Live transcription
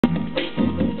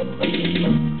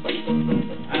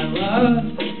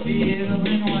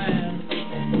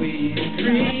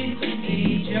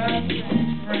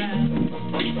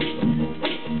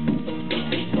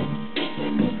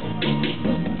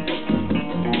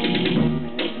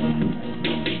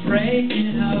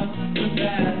breaking up the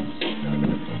best,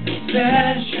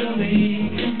 especially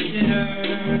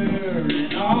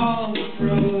considering all the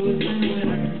pros and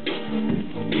winners.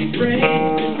 We break to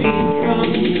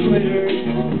become quitters,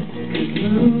 'cause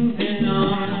moving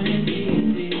on is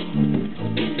easy.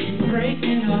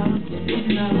 Breaking up is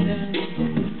nothing.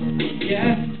 I'm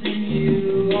guessing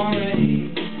you already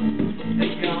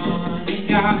have gone and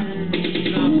gotten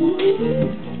someone.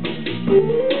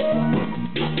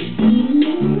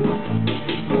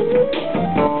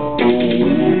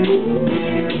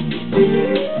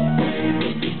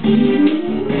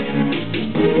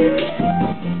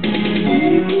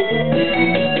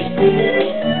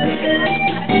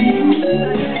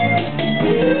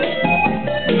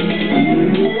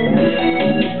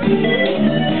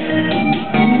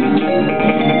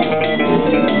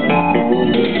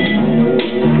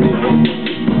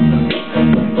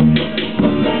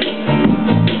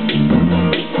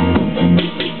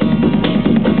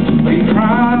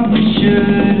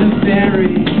 Should have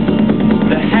buried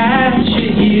the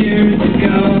hatchet years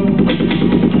ago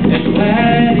and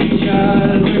let each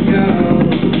other go.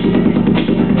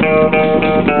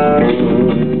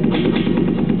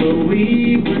 But we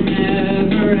were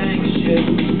never anxious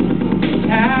to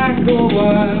tackle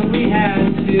what we had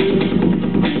to,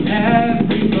 and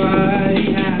everybody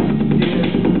has to.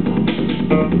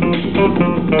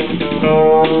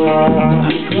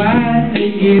 I'm glad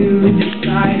that you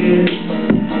decided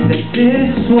that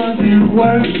this wasn't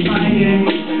worth fighting.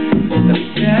 A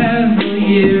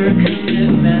several-year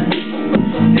commitment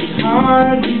is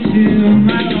hardly to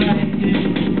my liking.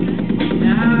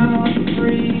 Now I'm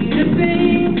free to be